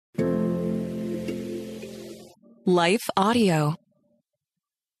Life Audio.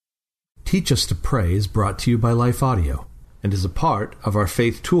 Teach Us to Pray is brought to you by Life Audio and is a part of our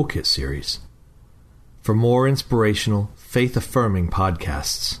Faith Toolkit series. For more inspirational, faith-affirming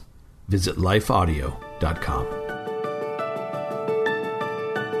podcasts, visit lifeaudio.com.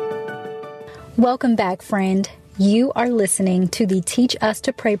 Welcome back, friend. You are listening to the Teach Us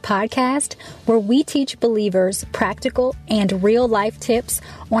to Pray podcast, where we teach believers practical and real-life tips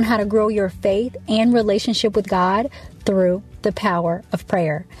on how to grow your faith and relationship with God through the power of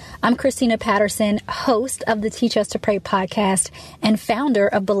prayer. I'm Christina Patterson, host of the Teach Us to Pray podcast and founder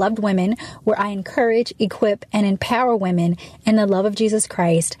of Beloved Women, where I encourage, equip, and empower women in the love of Jesus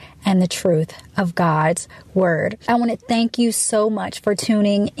Christ and the truth of God's Word. I want to thank you so much for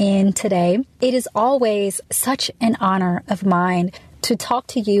tuning in today. It is always such an honor of mine to talk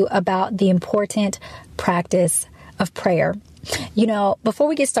to you about the important practice of prayer. You know, before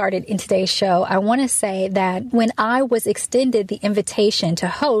we get started in today's show, I want to say that when I was extended the invitation to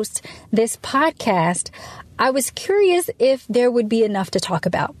host this podcast, I was curious if there would be enough to talk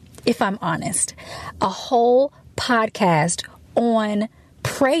about, if I'm honest. A whole podcast on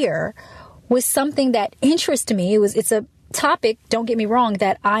prayer was something that interested me. It's a topic, don't get me wrong,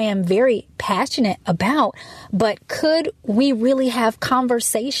 that I am very passionate about, but could we really have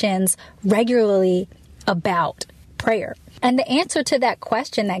conversations regularly about prayer? And the answer to that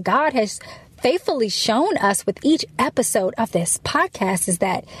question that God has faithfully shown us with each episode of this podcast is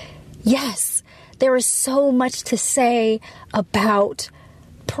that, yes, there is so much to say about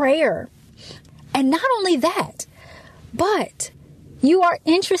prayer. And not only that, but you are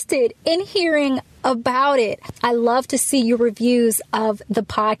interested in hearing about it. I love to see your reviews of the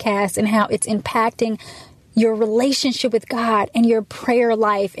podcast and how it's impacting your relationship with God and your prayer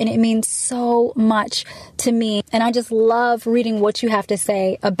life. And it means so much to me. And I just love reading what you have to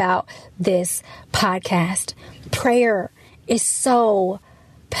say about this podcast. Prayer is so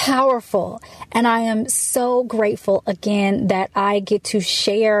powerful. And I am so grateful again that I get to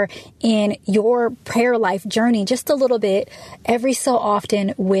share in your prayer life journey just a little bit every so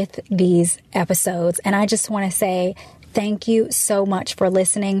often with these episodes. And I just want to say thank you so much for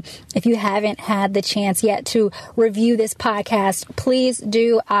listening. If you haven't had the chance yet to review this podcast, please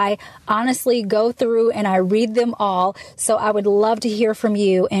do. I honestly go through and I read them all. So I would love to hear from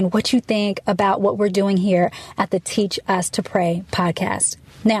you and what you think about what we're doing here at the Teach Us to Pray podcast.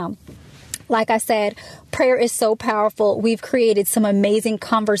 Now, like I said, prayer is so powerful. We've created some amazing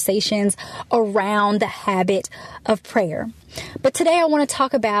conversations around the habit of prayer. But today I want to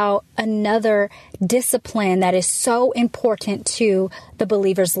talk about another discipline that is so important to the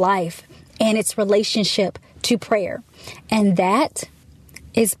believer's life and its relationship to prayer. And that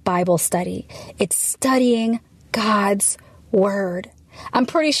is Bible study. It's studying God's Word. I'm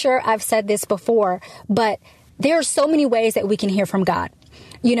pretty sure I've said this before, but there are so many ways that we can hear from God.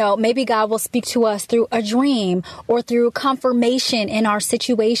 You know, maybe God will speak to us through a dream or through confirmation in our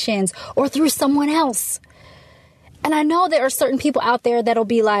situations or through someone else. And I know there are certain people out there that'll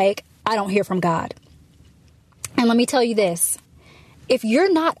be like, I don't hear from God. And let me tell you this. If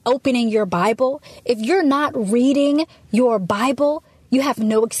you're not opening your Bible, if you're not reading your Bible, you have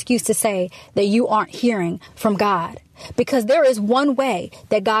no excuse to say that you aren't hearing from God. Because there is one way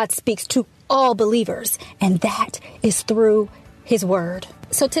that God speaks to all believers, and that is through His Word.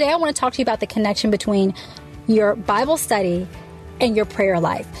 So today I want to talk to you about the connection between your Bible study and your prayer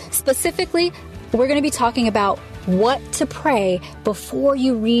life. Specifically, we're going to be talking about what to pray before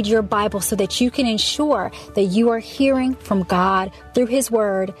you read your Bible so that you can ensure that you are hearing from God through His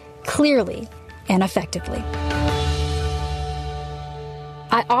Word clearly and effectively.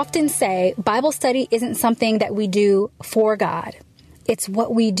 I often say Bible study isn't something that we do for God. It's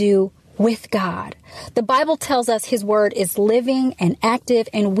what we do with God. The Bible tells us His Word is living and active,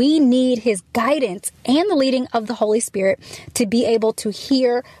 and we need His guidance and the leading of the Holy Spirit to be able to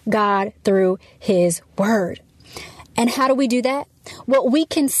hear God through His Word. And how do we do that? Well, we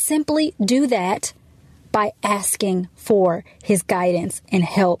can simply do that by asking for His guidance and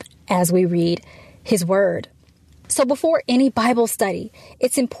help as we read His Word. So before any Bible study,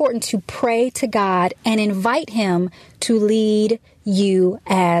 it's important to pray to God and invite Him to lead you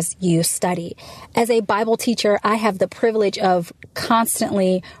as you study. As a Bible teacher, I have the privilege of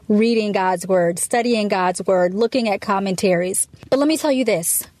constantly reading God's Word, studying God's Word, looking at commentaries. But let me tell you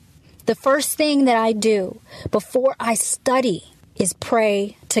this. The first thing that I do before I study is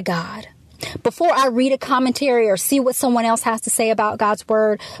pray to God. Before I read a commentary or see what someone else has to say about God's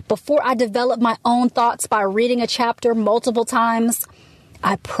Word, before I develop my own thoughts by reading a chapter multiple times,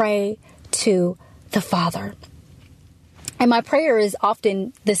 I pray to the Father. And my prayer is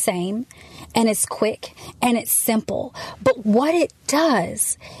often the same, and it's quick and it's simple. But what it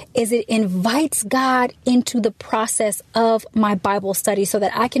does is it invites God into the process of my Bible study so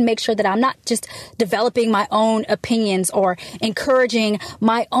that I can make sure that I'm not just developing my own opinions or encouraging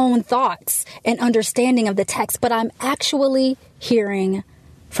my own thoughts and understanding of the text, but I'm actually hearing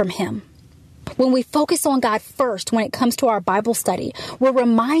from Him. When we focus on God first, when it comes to our Bible study, we're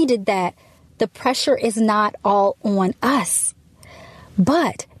reminded that the pressure is not all on us,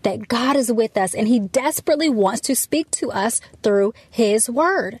 but that God is with us and He desperately wants to speak to us through His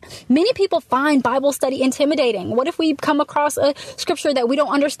Word. Many people find Bible study intimidating. What if we come across a scripture that we don't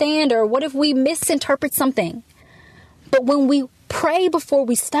understand, or what if we misinterpret something? But when we pray before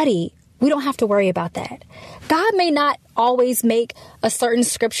we study, we don't have to worry about that. God may not always make a certain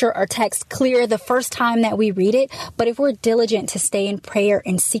scripture or text clear the first time that we read it, but if we're diligent to stay in prayer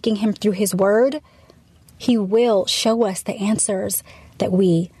and seeking Him through His Word, He will show us the answers that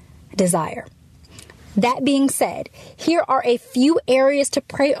we desire. That being said, here are a few areas to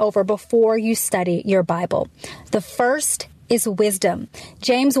pray over before you study your Bible. The first is wisdom.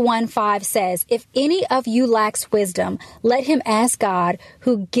 James 1:5 says, "If any of you lacks wisdom, let him ask God,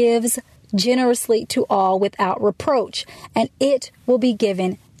 who gives generously to all without reproach, and it will be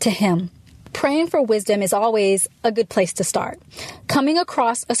given to him." Praying for wisdom is always a good place to start. Coming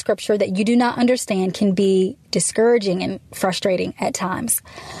across a scripture that you do not understand can be discouraging and frustrating at times.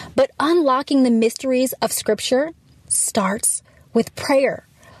 But unlocking the mysteries of scripture starts with prayer.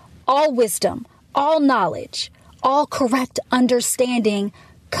 All wisdom, all knowledge, all correct understanding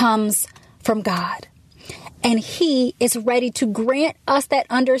comes from God. And He is ready to grant us that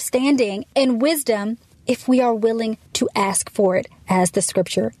understanding and wisdom if we are willing to ask for it, as the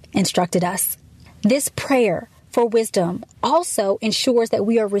scripture instructed us. This prayer for wisdom also ensures that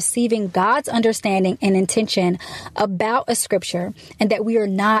we are receiving God's understanding and intention about a scripture, and that we are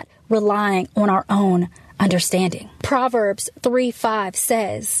not relying on our own understanding. Proverbs 3:5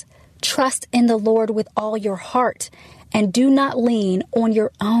 says, "Trust in the Lord with all your heart, and do not lean on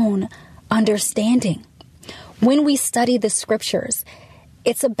your own understanding." When we study the scriptures,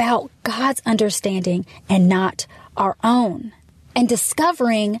 it's about God's understanding and not our own, and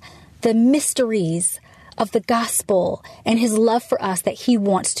discovering the mysteries of the gospel and His love for us that He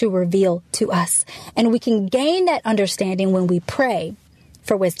wants to reveal to us. And we can gain that understanding when we pray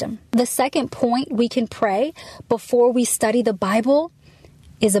for wisdom. The second point we can pray before we study the Bible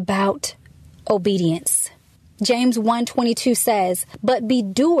is about obedience. James 1:22 says, "But be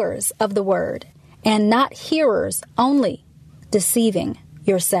doers of the word, and not hearers only, deceiving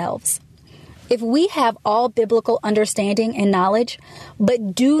yourselves." If we have all biblical understanding and knowledge,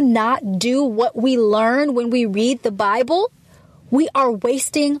 but do not do what we learn when we read the Bible, we are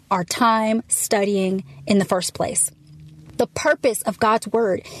wasting our time studying in the first place. The purpose of God's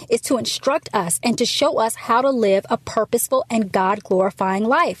Word is to instruct us and to show us how to live a purposeful and God-glorifying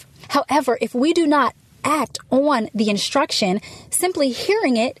life. However, if we do not act on the instruction, simply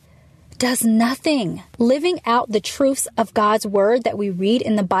hearing it does nothing. Living out the truths of God's Word that we read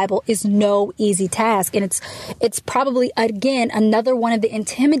in the Bible is no easy task. And it's probably, again, another one of the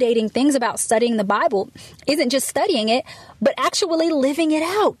intimidating things about studying the Bible isn't just studying it, but actually living it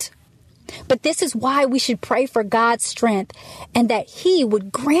out. But this is why we should pray for God's strength, and that He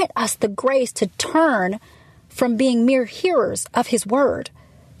would grant us the grace to turn from being mere hearers of His Word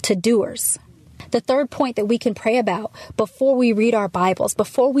to doers. The third point that we can pray about before we read our Bibles,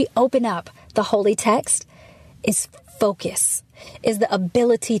 before we open up the holy text, is focus, is the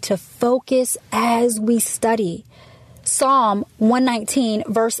ability to focus as we study. Psalm 119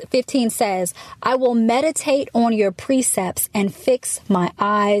 verse 15 says, "I will meditate on your precepts and fix my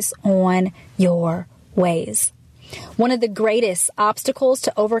eyes on your ways." One of the greatest obstacles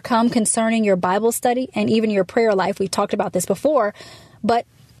to overcome concerning your Bible study and even your prayer life, we've talked about this before, but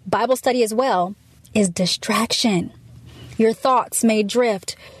Bible study as well, is distraction. Your thoughts may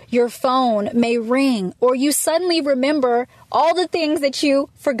drift, your phone may ring, or you suddenly remember all the things that you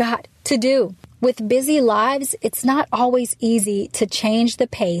forgot to do. With busy lives, it's not always easy to change the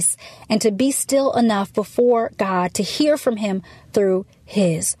pace and to be still enough before God to hear from Him through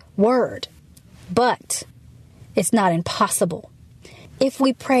His Word. But it's not impossible. If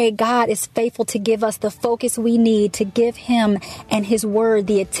we pray, God is faithful to give us the focus we need to give Him and His Word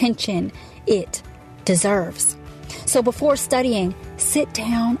the attention it deserves. So before studying, sit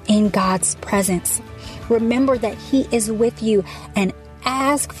down in God's presence. Remember that He is with you, and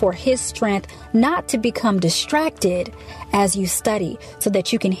ask for His strength not to become distracted as you study, so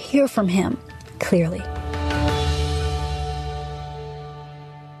that you can hear from Him clearly.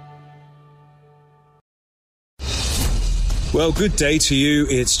 Well, good day to you.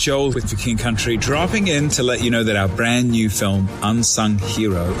 It's Joel with The King Country, dropping in to let you know that our brand new film, Unsung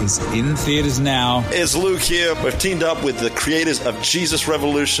Hero, is in theaters now. It's Luke here. We've teamed up with the creators of Jesus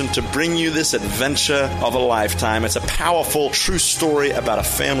Revolution to bring you this adventure of a lifetime. It's a powerful, true story about a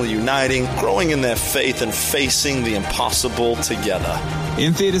family uniting, growing in their faith, and facing the impossible together.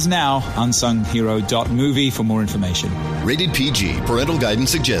 In theaters now, unsunghero.movie for more information. Rated PG. Parental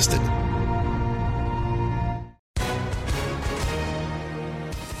guidance suggested.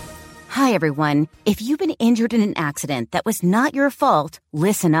 Hi, everyone. If you've been injured in an accident that was not your fault,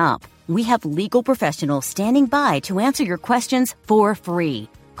 listen up. We have legal professionals standing by to answer your questions for free.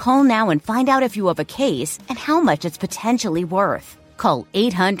 Call now and find out if you have a case and how much it's potentially worth. Call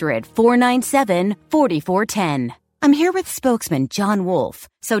 800-497-4410. I'm here with spokesman John Wolf.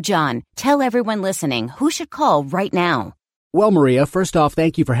 So, John, tell everyone listening who should call right now. Well, Maria, first off,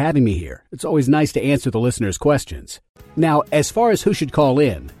 thank you for having me here. It's always nice to answer the listeners' questions. Now, as far as who should call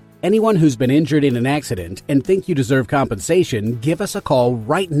in, anyone who's been injured in an accident and think you deserve compensation, give us a call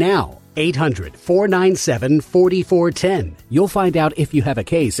right now. 800-497-4410. You'll find out if you have a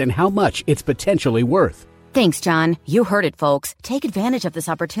case and how much it's potentially worth. Thanks, John. You heard it, folks. Take advantage of this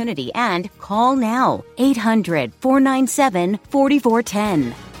opportunity and call now.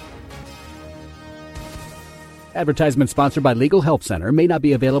 800-497-4410. Advertisement sponsored by Legal Help Center. May not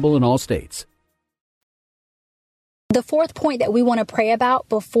be available in all states. The fourth point that we want to pray about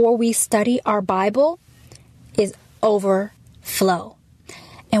before we study our Bible is overflow.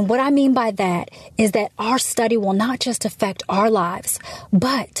 And what I mean by that is that our study will not just affect our lives,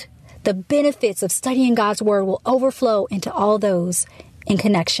 but the benefits of studying God's Word will overflow into all those in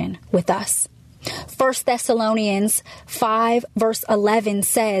connection with us. 1 Thessalonians 5 verse 11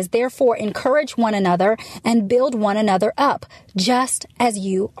 says, "Therefore encourage one another and build one another up, just as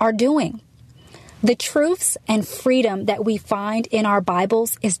you are doing." The truths and freedom that we find in our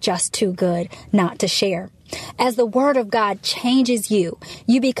Bibles is just too good not to share. As the Word of God changes you,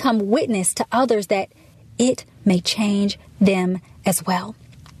 you become witness to others that it may change them as well.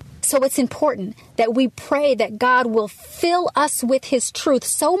 So it's important that we pray that God will fill us with His truth,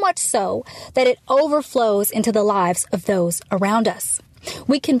 so much so that it overflows into the lives of those around us.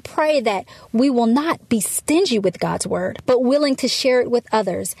 We can pray that we will not be stingy with God's Word, but willing to share it with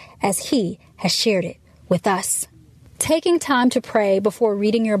others as He has shared it with us. Taking time to pray before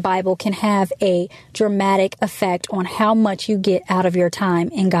reading your Bible can have a dramatic effect on how much you get out of your time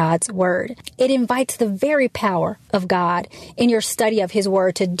in God's Word. It invites the very power of God in your study of His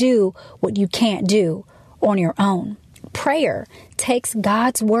Word to do what you can't do on your own. Prayer takes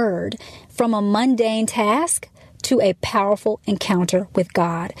God's Word from a mundane task to a powerful encounter with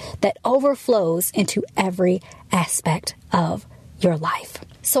God that overflows into every aspect of your life.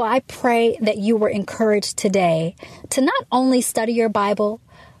 So I pray that you were encouraged today to not only study your Bible,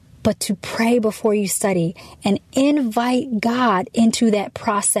 but to pray before you study and invite God into that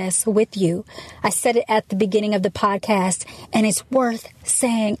process with you. I said it at the beginning of the podcast, and it's worth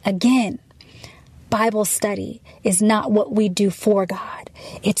saying again. Bible study is not what we do for God.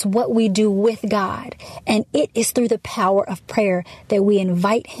 It's what we do with God. And it is through the power of prayer that we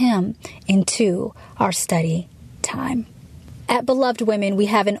invite Him into our study time. At Beloved Women, we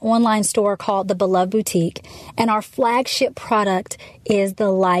have an online store called The Beloved Boutique, and our flagship product is the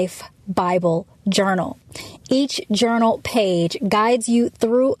Life Bible Journal. Each journal page guides you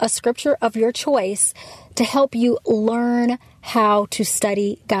through a scripture of your choice to help you learn how to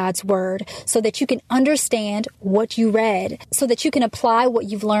study God's Word so that you can understand what you read, so that you can apply what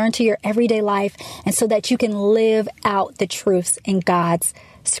you've learned to your everyday life, and so that you can live out the truths in God's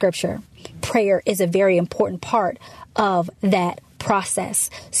Scripture. Prayer is a very important part of that process.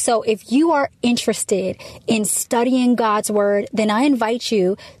 So if you are interested in studying God's Word, then I invite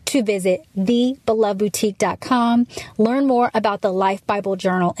you to visit thebelovedboutique.com. Learn more about the Life Bible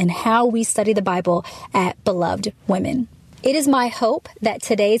Journal and how we study the Bible at Beloved Women. It is my hope that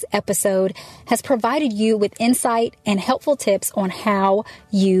today's episode has provided you with insight and helpful tips on how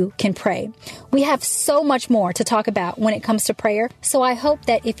you can pray. We have so much more to talk about when it comes to prayer, so I hope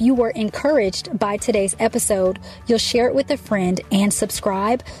that if you were encouraged by today's episode, you'll share it with a friend and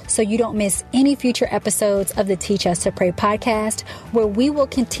subscribe so you don't miss any future episodes of the Teach Us to Pray podcast, where we will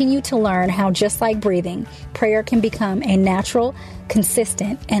continue to learn how, just like breathing, prayer can become a natural,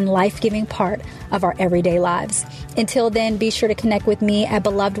 consistent, and life-giving part of our everyday lives. Until then, Women, be sure to connect with me at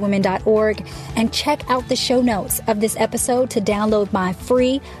belovedwomen.org and check out the show notes of this episode to download my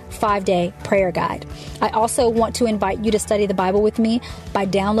free 5-day prayer guide. I also want to invite you to study the Bible with me by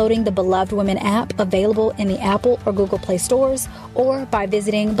downloading the Beloved Women app, available in the Apple or Google Play stores, or by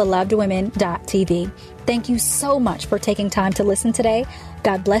visiting belovedwomen.tv. Thank you so much for taking time to listen today.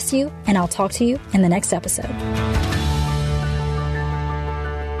 God bless you, and I'll talk to you in the next episode.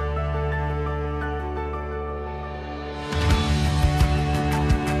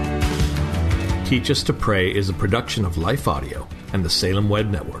 Teach Us to Pray is a production of Life Audio and the Salem Web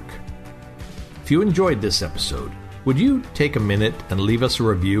Network. If you enjoyed this episode, would you take a minute and leave us a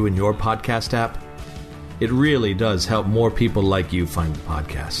review in your podcast app? It really does help more people like you find the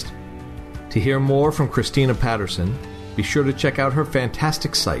podcast. To hear more from Christina Patterson, be sure to check out her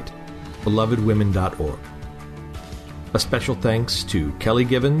fantastic site, belovedwomen.org. A special thanks to Kelly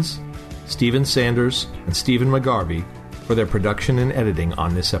Givens, Stephen Sanders, and Stephen McGarvey for their production and editing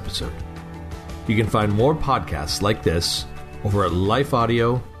on this episode. You can find more podcasts like this over at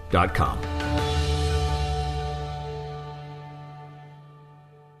lifeaudio.com.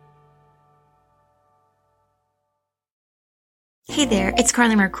 Hey there, it's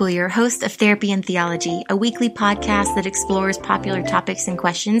Carly Mercourier, host of Therapy and Theology, a weekly podcast that explores popular topics and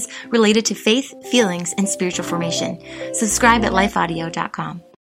questions related to faith, feelings, and spiritual formation. Subscribe at lifeaudio.com.